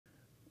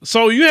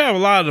So you have a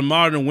lot of the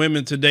modern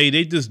women today,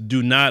 they just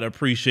do not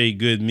appreciate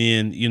good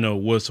men,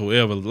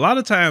 whatsoever. A lot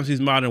of times these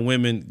modern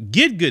women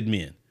get good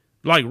men,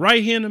 like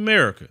right here in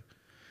America.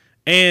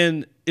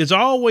 And it's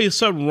always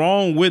something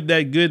wrong with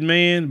that good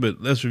man,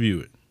 but let's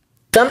review it.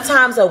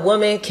 Sometimes a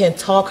woman can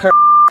talk her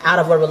out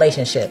of a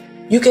relationship.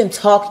 You can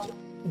talk,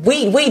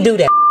 we do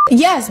that.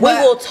 Yes, we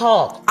will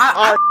talk.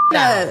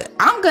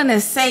 I'm gonna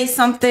say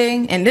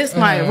something, and this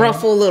might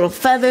ruffle little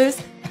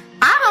feathers.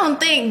 I don't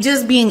think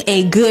just being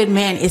a good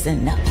man is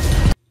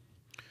enough.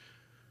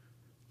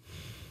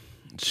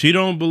 She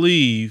don't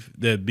believe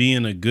that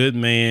being a good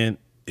man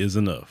is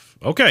enough.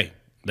 Okay,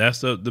 that's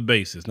the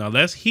basis. Now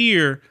let's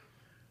hear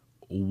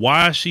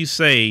why she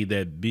say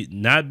that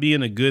not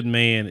being a good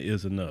man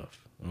is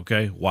enough.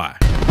 Okay, why?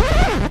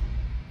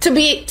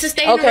 To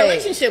stay in a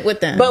relationship with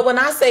them. But when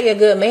I say a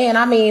good man,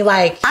 I mean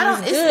like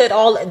he's good.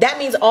 That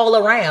means all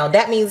around.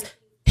 That means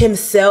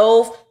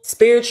himself,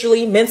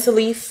 spiritually,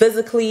 mentally,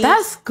 physically.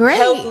 That's great.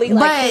 Healthily,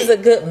 like he's a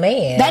good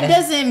man. That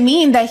doesn't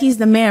mean that he's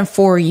the man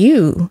for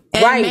you.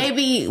 And right.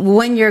 Maybe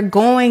when you're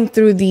going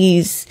through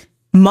these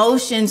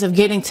motions of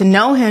getting to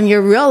know him,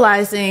 you're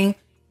realizing,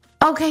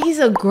 okay, he's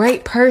a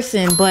great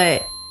person,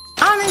 but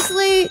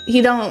honestly,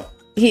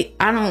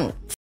 I don't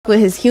with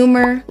his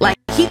humor. Like,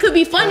 he could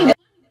be funny.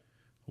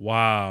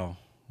 Wow.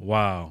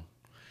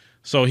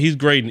 So he's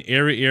great in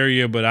every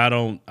area, but I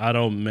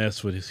don't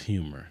mess with his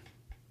humor.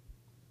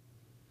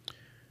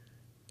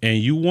 And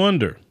you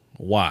wonder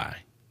why.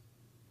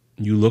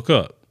 You look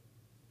up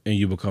and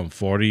you become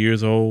 40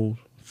 years old,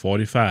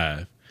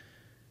 45,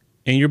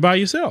 and you're by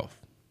yourself.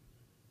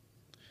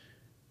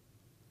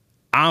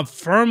 I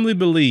firmly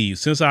believe,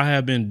 since I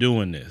have been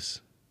doing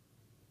this,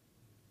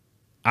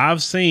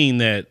 I've seen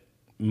that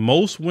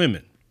most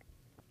women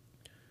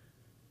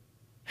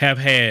have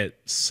had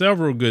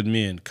several good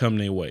men come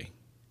their way.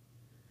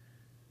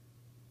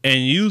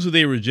 And usually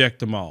they reject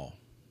them all.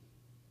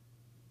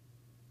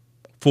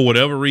 For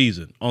whatever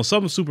reason, on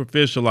something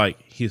superficial like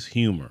his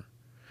humor.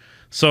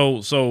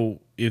 So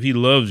if he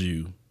loves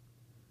you,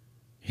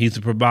 he's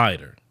a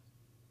provider.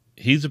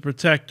 He's a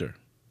protector.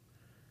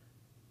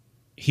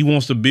 He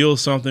wants to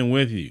build something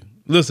with you.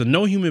 Listen,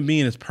 no human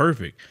being is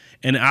perfect.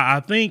 And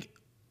I think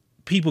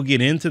people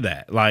get into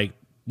that. Like,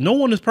 no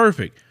one is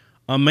perfect.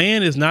 A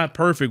man is not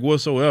perfect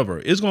whatsoever.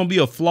 It's going to be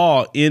a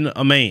flaw in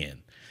a man.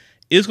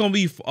 It's going to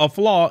be a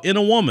flaw in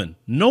a woman.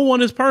 No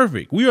one is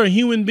perfect. We are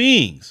human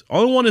beings.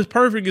 Only one that's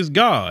perfect is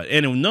God.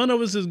 And if none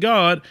of us is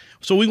God,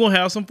 so we're going to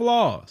have some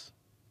flaws.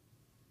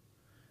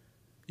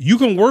 You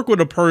can work with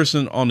a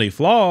person on their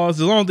flaws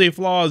as long as their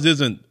flaws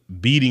isn't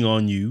beating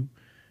on you,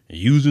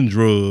 using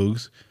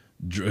drugs,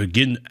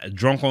 getting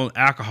drunk on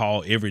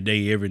alcohol every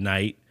day, every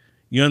night.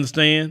 You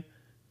understand?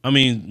 I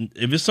mean,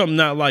 if it's something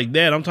not like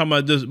that, I'm talking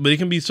about this, but it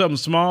can be something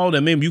small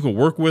that maybe you can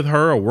work with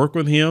her or work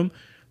with him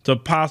to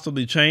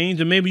possibly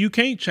change. And maybe you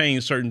can't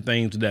change certain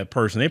things to that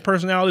person. Their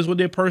personality is what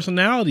their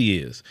personality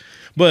is.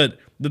 But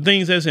the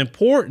things that's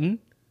important,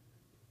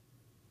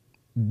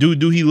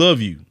 do he love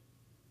you?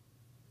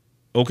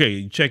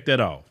 Okay, check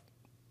that off.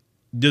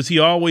 Does he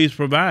always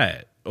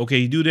provide? Okay,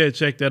 you do that,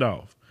 check that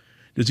off.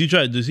 Does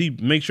he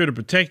make sure to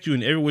protect you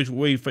in every which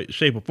way,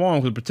 shape, or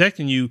form? Because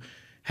protecting you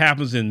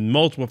happens in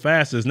multiple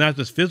facets, not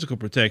just physical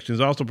protection,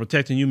 it's also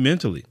protecting you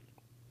mentally.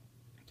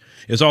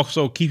 It's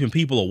also keeping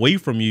people away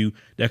from you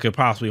that could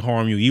possibly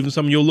harm you, even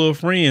some of your little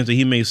friends that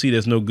he may see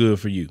that's no good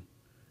for you.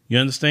 You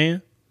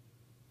understand?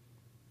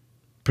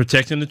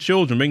 Protecting the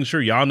children, making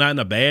sure y'all not in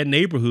a bad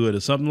neighborhood or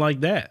something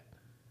like that.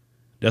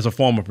 That's a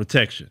form of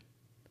protection.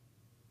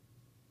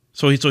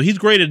 So he's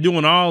great at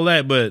doing all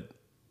that, but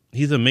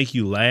he doesn't make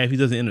you laugh. He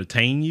doesn't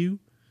entertain you.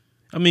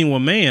 I mean, well,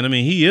 man,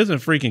 he isn't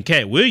freaking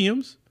Cat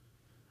Williams.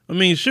 I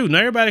mean, shoot,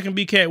 not everybody can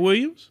be Cat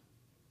Williams.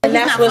 And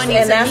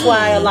that's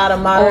why a lot of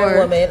modern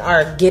women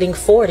are getting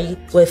 40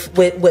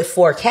 with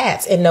 4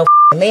 cats and no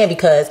man,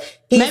 because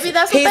he's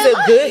a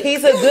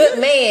good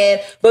man,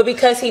 but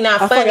because he's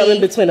not funny,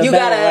 you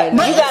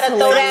gotta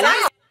throw that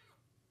out.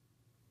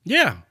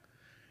 Yeah,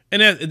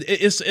 and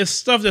it's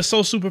stuff that's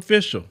so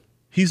superficial.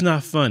 He's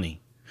not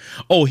funny.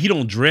 Oh, he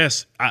don't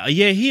dress.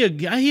 Yeah, he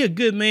a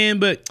good man,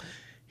 but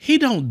he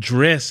don't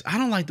dress. I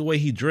don't like the way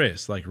he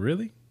dressed. Like,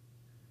 really?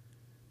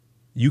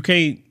 You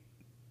can't.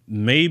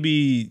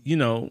 Maybe he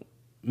didn't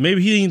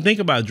even think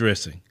about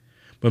dressing,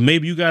 but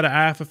maybe you got an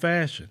eye for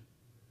fashion.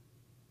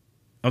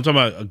 I'm talking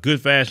about a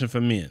good fashion for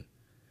men.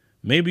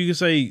 Maybe you can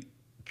say,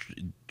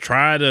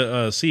 try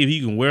to see if he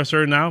can wear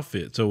certain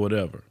outfits or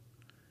whatever.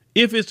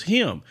 If it's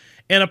him.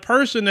 And a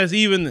person that's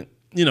even,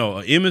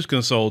 an image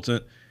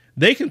consultant,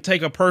 they can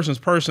take a person's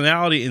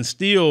personality and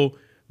still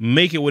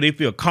make it where they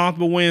feel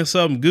comfortable wearing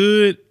something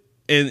good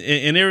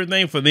and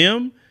everything for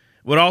them,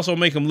 but also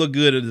make them look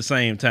good at the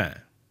same time.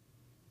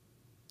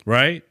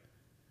 Right?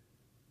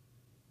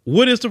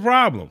 What is the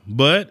problem?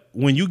 But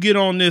when you get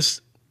on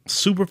this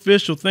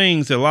superficial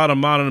things that a lot of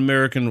modern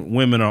American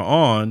women are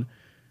on,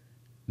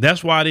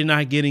 that's why they're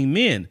not getting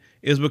men.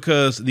 Is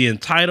because the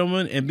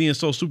entitlement and being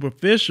so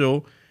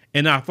superficial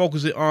and not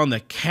focusing on the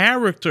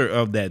character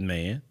of that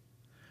man,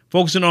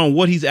 focusing on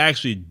what he's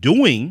actually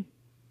doing,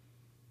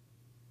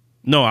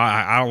 No,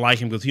 I don't like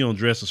him because he don't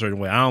dress a certain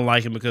way. I don't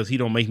like him because he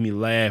don't make me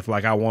laugh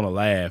like I want to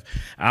laugh.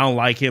 I don't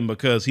like him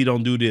because he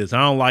don't do this.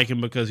 I don't like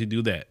him because he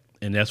do that.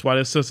 And that's why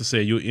that sister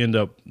said you'll end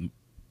up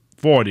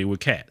 40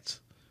 with cats.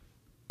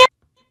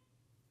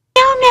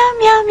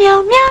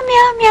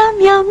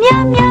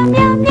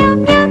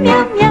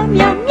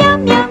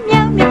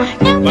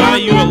 Buy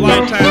you a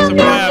lifetime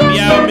supply of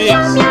Meow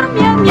Mix.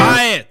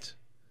 Buy it.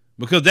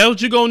 Because that's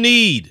what you're going to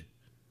need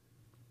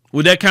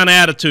with that kind of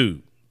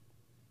attitude.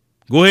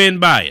 Go ahead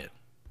and buy it.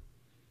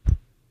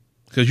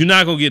 Because you're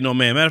not going to get no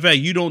man. Matter of fact,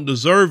 you don't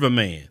deserve a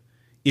man.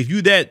 If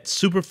you that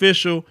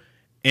superficial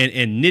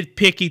and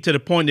nitpicky to the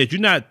point that you're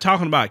not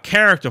talking about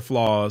character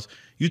flaws,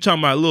 you're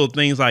talking about little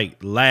things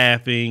like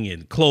laughing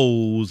and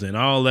clothes and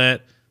all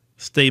that,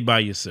 stay by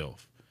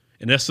yourself.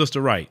 And that's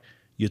sister right.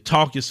 You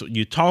talk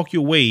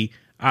your way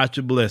out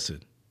your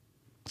blessing.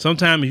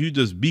 Sometimes if you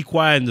just be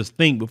quiet and just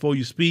think before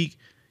you speak,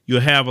 you'll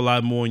have a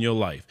lot more in your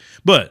life.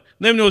 But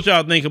let me know what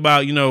y'all think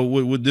about,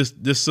 what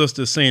this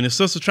sister saying. The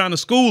sister trying to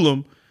school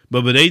them,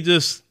 but they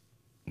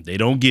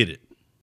don't get it.